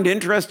I find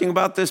interesting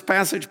about this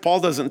passage? Paul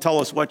doesn't tell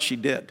us what she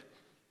did.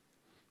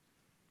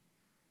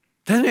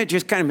 Doesn't it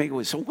just kind of make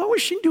it, so what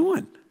was she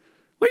doing?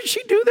 What did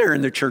she do there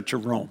in the church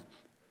of Rome?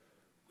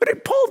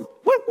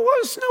 What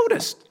was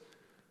noticed?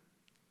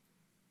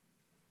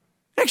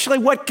 Actually,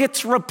 what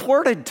gets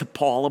reported to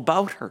Paul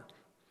about her?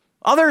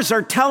 Others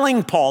are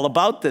telling Paul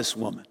about this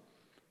woman.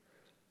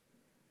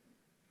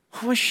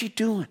 What was she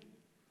doing?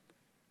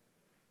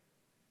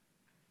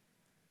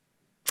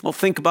 Well,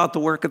 think about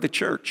the work of the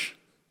church.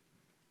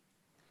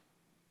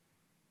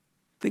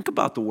 Think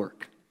about the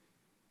work.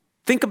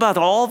 Think about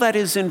all that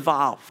is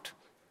involved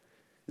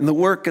in the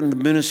work and the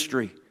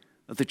ministry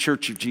of the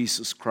Church of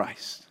Jesus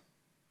Christ.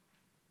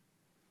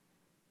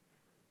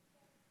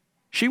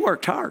 She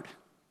worked hard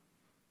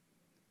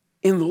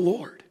in the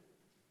Lord.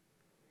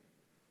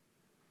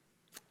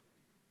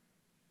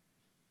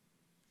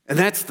 And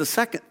that's the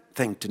second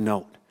thing to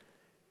note.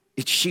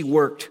 She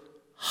worked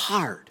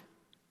hard.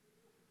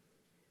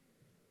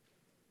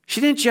 She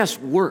didn't just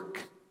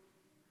work.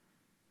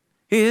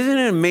 Isn't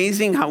it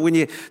amazing how when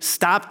you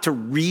stop to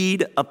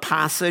read a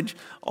passage,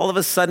 all of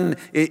a sudden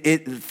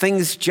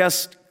things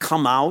just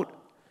come out?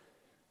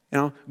 You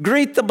know,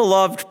 greet the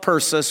beloved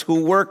Persis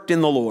who worked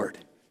in the Lord.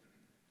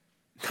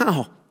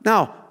 No.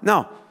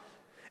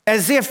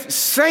 As if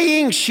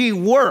saying she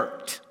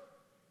worked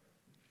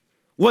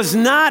was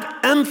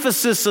not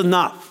emphasis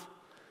enough.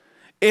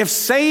 If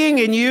saying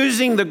and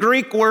using the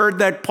Greek word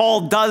that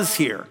Paul does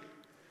here,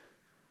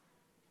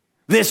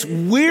 this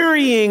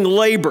wearying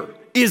labor,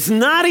 is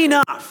not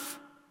enough.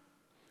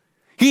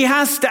 He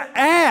has to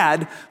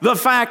add the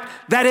fact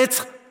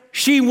that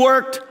she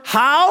worked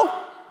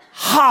how?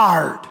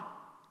 Hard.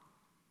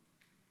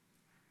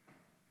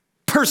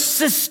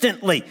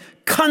 Persistently,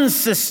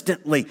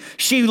 consistently.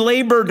 She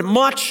labored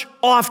much,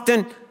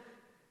 often.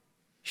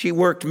 She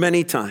worked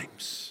many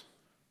times.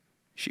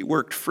 She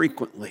worked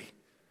frequently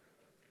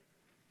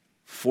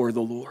for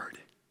the Lord.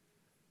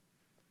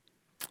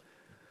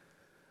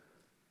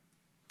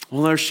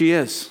 Well, there she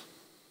is.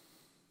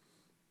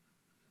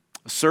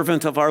 A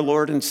servant of our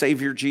Lord and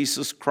Savior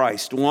Jesus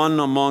Christ, one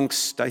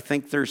amongst, I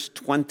think there's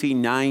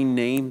 29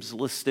 names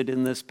listed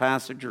in this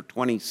passage, or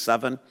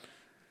 27,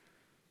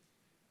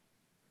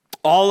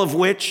 all of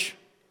which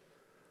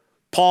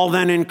Paul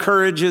then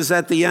encourages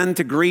at the end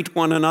to greet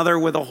one another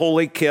with a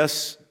holy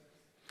kiss.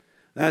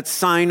 That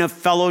sign of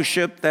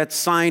fellowship, that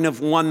sign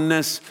of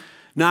oneness,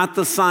 not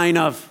the sign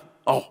of,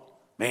 oh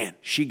man,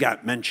 she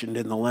got mentioned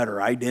in the letter,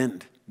 I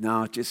didn't.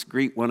 No, just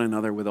greet one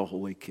another with a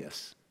holy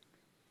kiss.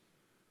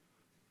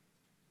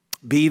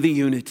 Be the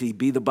unity,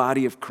 be the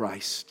body of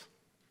Christ.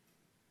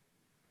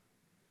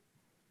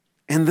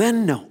 And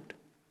then note,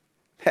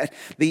 at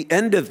the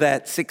end of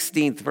that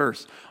 16th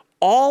verse,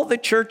 all the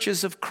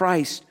churches of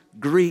Christ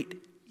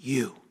greet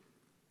you.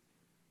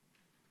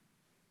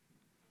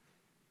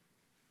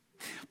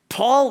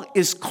 Paul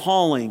is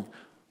calling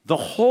the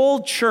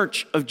whole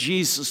church of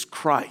Jesus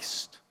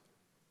Christ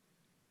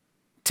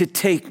to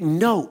take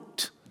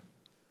note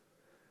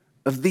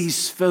of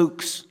these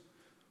folks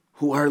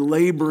who are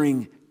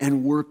laboring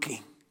and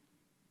working.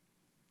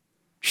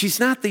 She's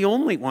not the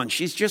only one.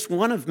 She's just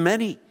one of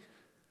many.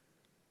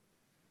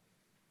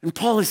 And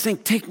Paul is saying,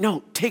 take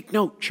note,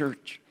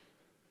 church.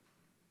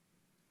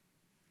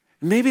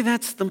 And maybe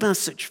that's the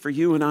message for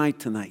you and I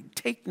tonight.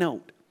 Take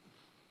note.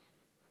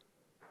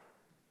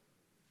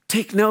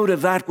 Take note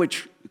of that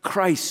which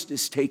Christ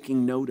is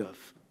taking note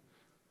of.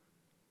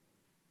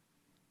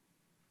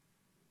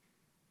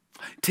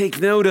 Take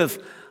note of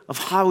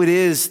how it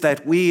is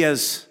that we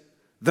as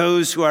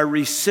those who are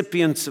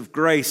recipients of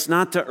grace,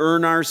 not to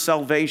earn our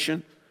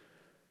salvation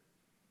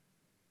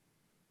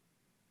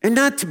and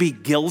not to be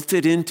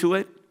guilted into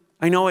it.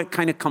 I know it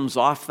kind of comes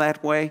off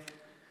that way,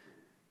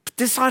 but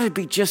this ought to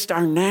be just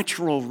our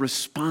natural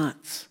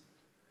response.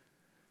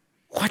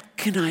 What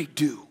can I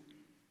do?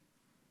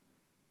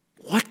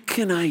 What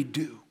can I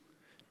do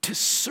to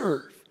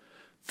serve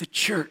the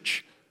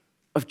church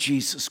of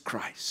Jesus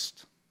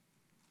Christ?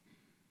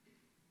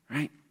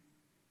 Right?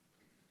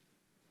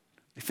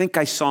 I think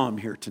I saw him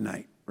here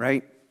tonight,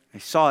 right? I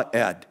saw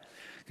Ed,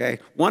 okay?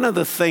 One of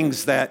the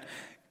things that,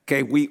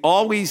 we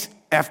always,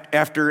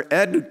 after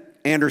Ed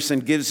Anderson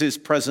gives his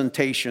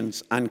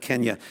presentations on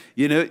Kenya,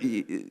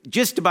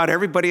 just about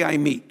everybody I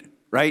meet,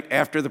 right,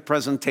 after the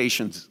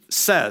presentations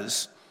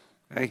says,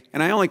 okay,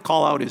 and I only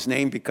call out his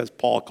name because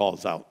Paul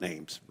calls out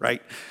names,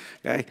 right,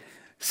 okay,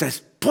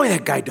 says, boy,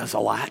 that guy does a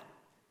lot.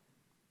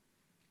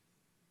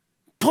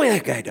 Boy,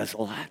 that guy does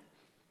a lot.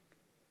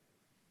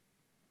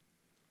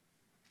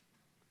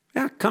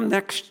 Yeah, come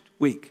next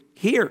week.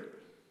 Hear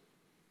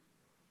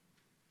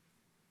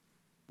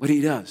what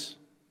he does.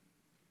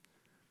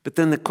 But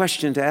then the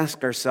question to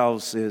ask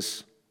ourselves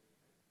is,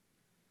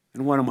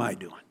 and what am I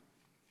doing?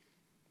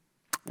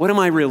 What am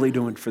I really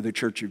doing for the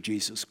Church of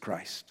Jesus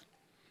Christ?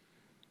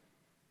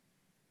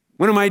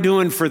 What am I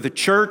doing for the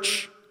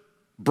church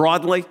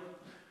broadly?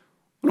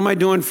 What am I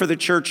doing for the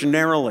church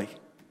narrowly?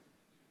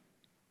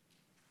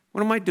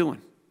 What am I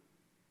doing?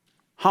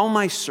 How am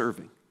I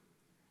serving?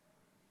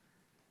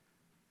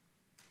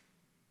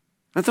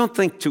 Now, don't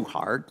think too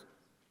hard,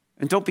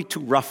 and don't be too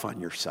rough on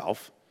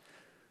yourself,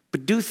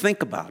 but do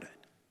think about it.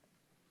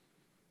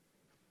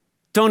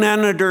 Don't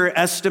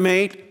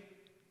underestimate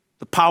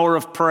the power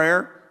of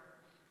prayer.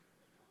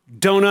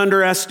 Don't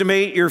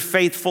underestimate your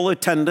faithful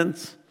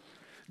attendance.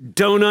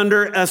 Don't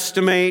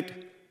underestimate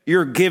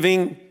your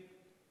giving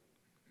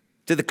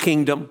to the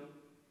kingdom.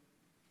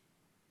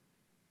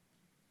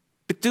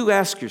 But do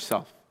ask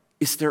yourself,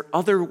 is there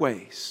other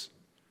ways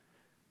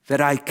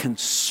that I can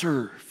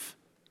serve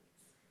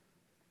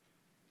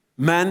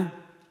men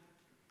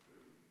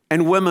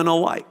and women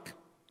alike?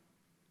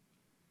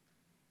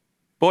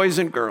 Boys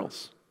and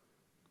girls,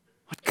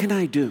 what can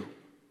I do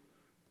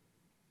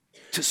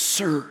to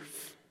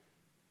serve,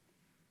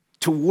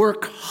 to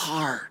work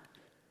hard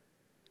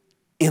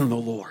in the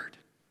Lord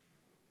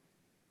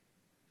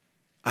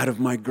out of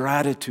my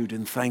gratitude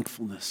and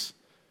thankfulness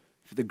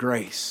for the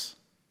grace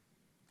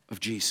of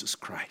Jesus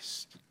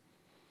Christ?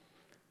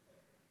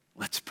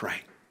 Let's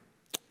pray.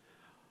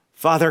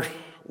 Father,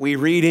 we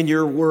read in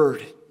your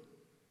word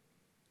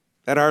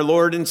that our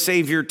Lord and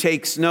Savior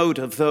takes note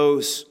of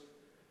those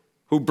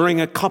who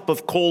bring a cup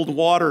of cold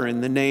water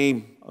in the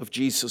name of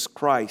Jesus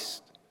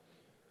Christ.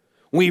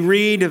 We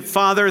read,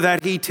 Father,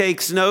 that he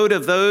takes note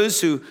of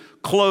those who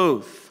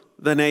clothe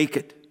the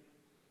naked,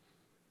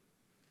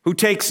 who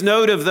takes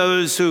note of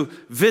those who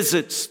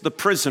visits the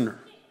prisoner,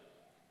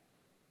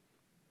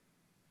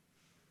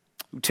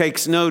 who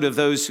takes note of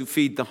those who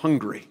feed the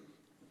hungry,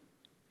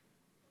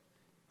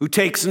 who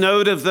takes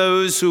note of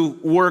those who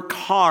work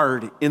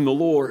hard in the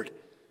Lord.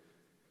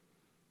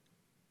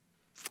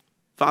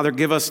 Father,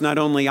 give us not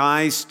only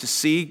eyes to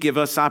see, give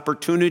us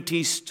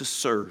opportunities to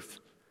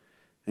serve,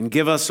 and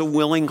give us a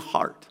willing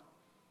heart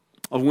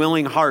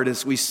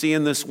as we see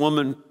in this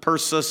woman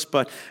Persis,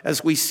 but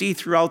as we see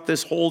throughout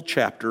this whole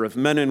chapter of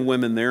men and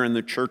women there in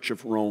the Church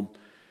of Rome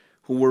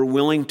who were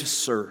willing to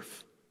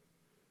serve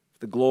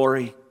the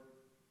glory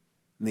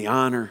and the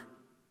honor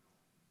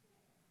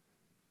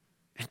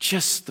and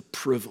just the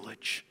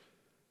privilege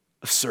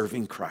of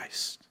serving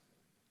Christ.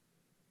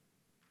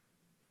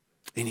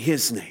 In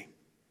his name,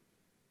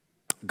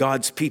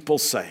 God's people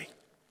say,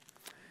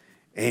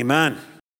 amen.